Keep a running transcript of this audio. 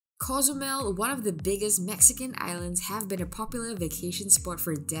Cozumel, one of the biggest Mexican islands, have been a popular vacation spot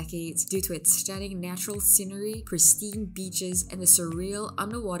for decades due to its stunning natural scenery, pristine beaches, and the surreal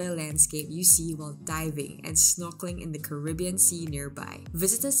underwater landscape you see while diving and snorkeling in the Caribbean Sea nearby.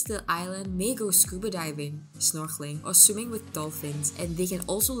 Visitors to the island may go scuba diving, snorkeling, or swimming with dolphins, and they can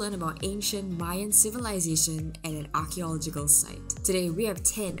also learn about ancient Mayan civilization and an archaeological site. Today, we have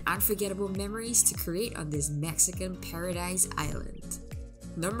 10 unforgettable memories to create on this Mexican paradise island.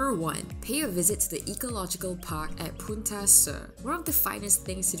 Number 1. Pay a visit to the ecological park at Punta Sur. One of the finest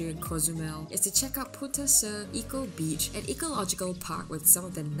things to do in Cozumel is to check out Punta Sur Eco Beach, an ecological park with some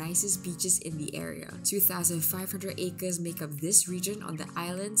of the nicest beaches in the area. 2,500 acres make up this region on the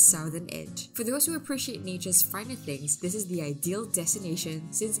island's southern edge. For those who appreciate nature's finer things, this is the ideal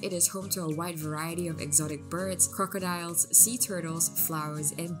destination since it is home to a wide variety of exotic birds, crocodiles, sea turtles,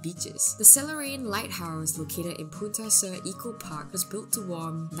 flowers, and beaches. The Celerian Lighthouse, located in Punta Sur Eco Park, was built to warn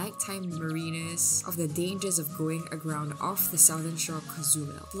nighttime mariners of the dangers of going aground off the southern shore of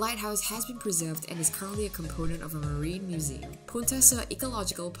Cozumel. The lighthouse has been preserved and is currently a component of a marine museum. Punta Sur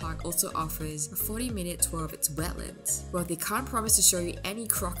Ecological Park also offers a 40-minute tour of its wetlands. While they can't promise to show you any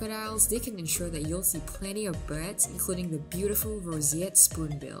crocodiles, they can ensure that you'll see plenty of birds, including the beautiful roseate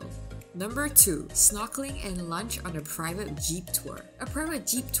spoonbill. Number 2. Snorkeling and lunch on a private jeep tour. A private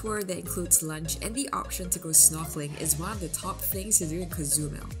jeep tour that includes lunch and the option to go snorkeling is one of the top things to do in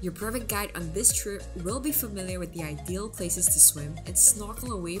Cozumel. Your private guide on this trip will be familiar with the ideal places to swim and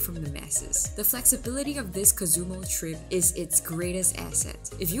snorkel away from the masses. The flexibility of this Cozumel trip is its greatest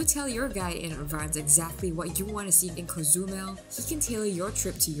asset. If you tell your guide in advance exactly what you want to see in Cozumel, he can tailor your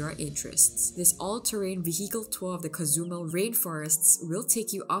trip to your interests. This all-terrain vehicle tour of the Cozumel rainforests will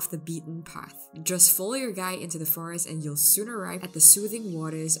take you off the beaten path. Just follow your guide into the forest and you'll soon arrive at the soothing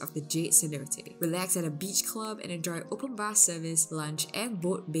waters of the Jade Cenote. Relax at a beach club and enjoy open bar service, lunch, and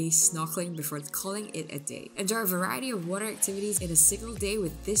boat-based snorkeling before calling it a day. Enjoy a variety of water activities in a single day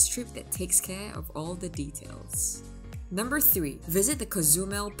with this trip that takes care of all the details. Number 3. Visit the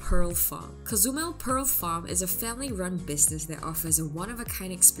Cozumel Pearl Farm. Cozumel Pearl Farm is a family-run business that offers a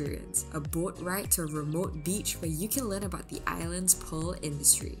one-of-a-kind experience, a boat ride to a remote beach where you can learn about the island's pearl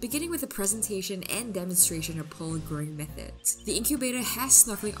industry. Beginning with a presentation and demonstration of pearl growing methods, the incubator has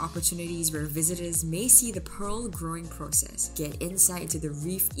snorkeling opportunities where visitors may see the pearl growing process, get insight into the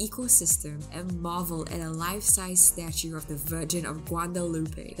reef ecosystem, and marvel at a life-size statue of the Virgin of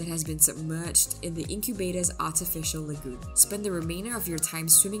Guadalupe that has been submerged in the incubator's artificial lagoon. Spend the remainder of your time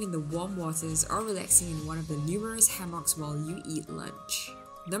swimming in the warm waters or relaxing in one of the numerous hammocks while you eat lunch.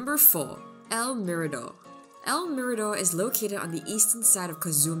 Number 4. El Mirador. El Mirador is located on the eastern side of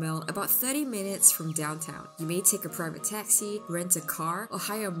Cozumel, about 30 minutes from downtown. You may take a private taxi, rent a car, or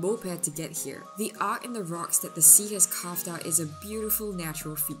hire a moped to get here. The arc in the rocks that the sea has carved out is a beautiful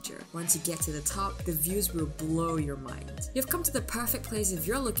natural feature. Once you get to the top, the views will blow your mind. You've come to the perfect place if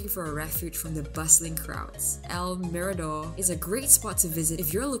you're looking for a refuge from the bustling crowds. El Mirador is a great spot to visit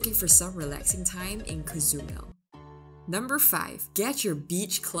if you're looking for some relaxing time in Cozumel. Number 5. Get your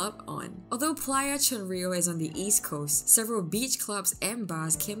beach club on. Although Playa Chonrillo is on the east coast, several beach clubs and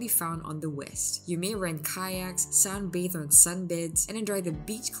bars can be found on the west. You may rent kayaks, sunbathe on sunbeds, and enjoy the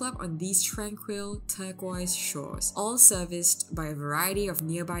beach club on these tranquil, turquoise shores, all serviced by a variety of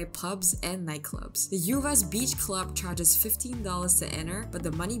nearby pubs and nightclubs. The Uvas Beach Club charges $15 to enter, but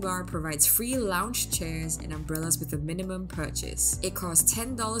the Money Bar provides free lounge chairs and umbrellas with a minimum purchase. It costs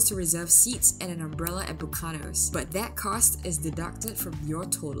 $10 to reserve seats and an umbrella at Bucanos, but that cost is deducted from your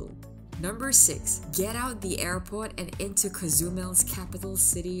total. Number 6. Get out the airport and into Cozumel's capital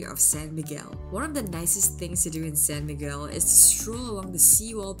city of San Miguel. One of the nicest things to do in San Miguel is to stroll along the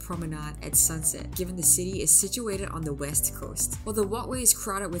seawall promenade at sunset, given the city is situated on the west coast. While the walkway is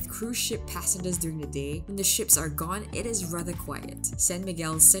crowded with cruise ship passengers during the day, when the ships are gone, it is rather quiet. San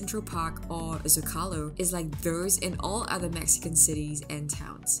Miguel's Central Park, or Zocalo, is like those in all other Mexican cities and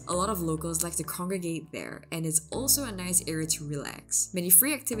towns. A lot of locals like to congregate there, and it's also a nice area to relax. Many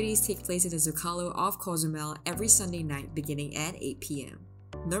free activities take place at the Zocalo of Cozumel every Sunday night beginning at 8 p.m.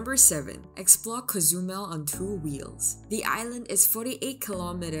 Number 7. Explore Cozumel on 2 wheels. The island is 48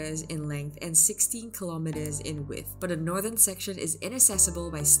 kilometers in length and 16 kilometers in width, but the northern section is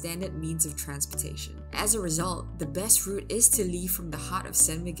inaccessible by standard means of transportation. As a result, the best route is to leave from the heart of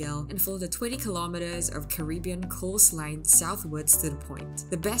San Miguel and follow the 20 kilometers of Caribbean coastline southwards to the point.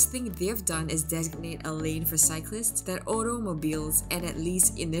 The best thing they've done is designate a lane for cyclists that automobiles and at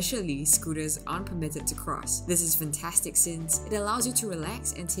least initially scooters aren't permitted to cross. This is fantastic since it allows you to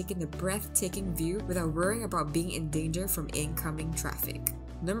relax and take in the breathtaking view without worrying about being in danger from incoming traffic.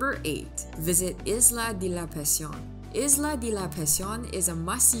 Number 8. Visit Isla de la Pasión. Isla de la Pasión is a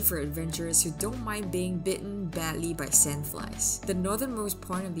must-see for adventurers who don't mind being bitten badly by sandflies. The northernmost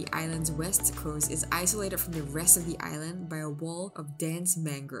point of the island's west coast is isolated from the rest of the island by a wall of dense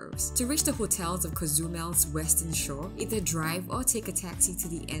mangroves. To reach the hotels of Cozumel's western shore, either drive or take a taxi to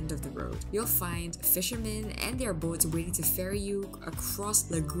the end of the road. You'll find fishermen and their boats waiting to ferry you across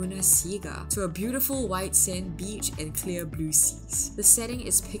Laguna Siga to a beautiful white sand beach and clear blue seas. The setting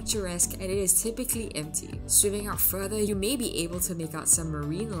is picturesque and it is typically empty. Swimming out further, you may be able to make out some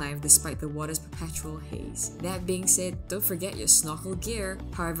marine life despite the water's perpetual haze. That being said, don't forget your snorkel gear.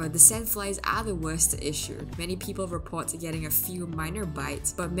 However, the sandflies are the worst issue. Many people report getting a few minor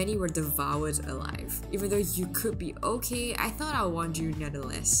bites, but many were devoured alive. Even though you could be okay, I thought I'll warn you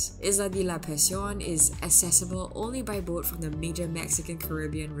nonetheless. Isla de la Pasión is accessible only by boat from the major Mexican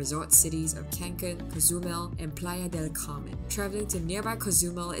Caribbean resort cities of Cancun, Cozumel, and Playa del Carmen. Traveling to nearby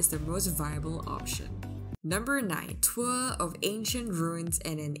Cozumel is the most viable option. Number 9. Tour of ancient ruins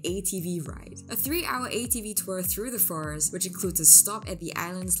and an ATV ride. A 3-hour ATV tour through the forest, which includes a stop at the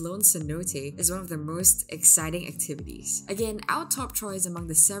island's lone cenote, is one of the most exciting activities. Again, our top choice among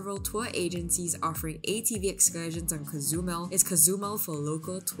the several tour agencies offering ATV excursions on Cozumel is Cozumel for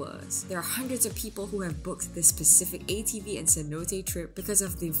local tours. There are hundreds of people who have booked this specific ATV and cenote trip because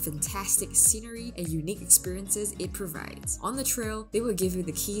of the fantastic scenery and unique experiences it provides. On the trail, they will give you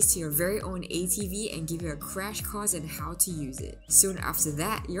the keys to your very own ATV and give you a crash course on how to use it. Soon after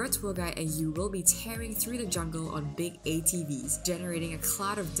that, your tour guide and you will be tearing through the jungle on big ATVs, generating a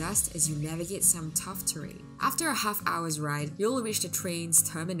cloud of dust as you navigate some tough terrain. After a half-hour's ride, you'll reach the train's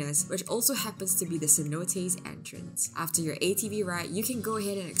terminus, which also happens to be the cenote's entrance. After your ATV ride, you can go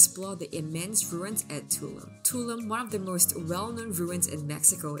ahead and explore the immense ruins at Tulum. Tulum, one of the most well-known ruins in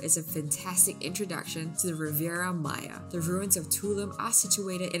Mexico, is a fantastic introduction to the Riviera Maya. The ruins of Tulum are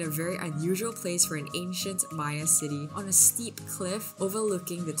situated in a very unusual place for an ancient Maya city on a steep cliff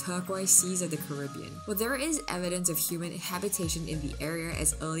overlooking the turquoise seas of the Caribbean. While there is evidence of human habitation in the area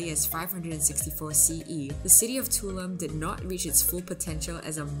as early as 564 CE, the city of Tulum did not reach its full potential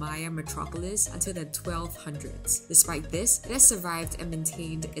as a Maya metropolis until the 1200s. Despite this, it has survived and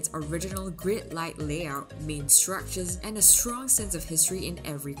maintained its original grid-like layout, main structures, and a strong sense of history in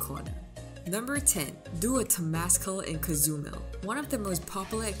every corner. Number 10. Do a Temazcal in Cozumel. One of the most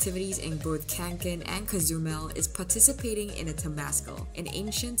popular activities in both Cancun and Cozumel is participating in a Temazcal, an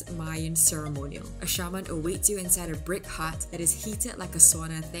ancient Mayan ceremonial. A shaman awaits you inside a brick hut that is heated like a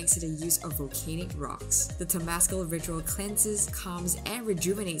sauna thanks to the use of volcanic rocks. The Temazcal ritual cleanses, calms, and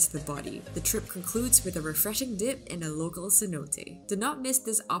rejuvenates the body. The trip concludes with a refreshing dip in a local cenote. Do not miss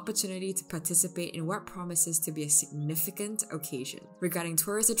this opportunity to participate in what promises to be a significant occasion. Regarding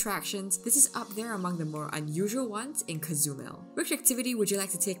tourist attractions, this is up there among the more unusual ones in Cozumel. Which activity would you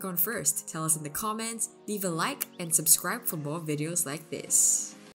like to take on first? Tell us in the comments, leave a like, and subscribe for more videos like this.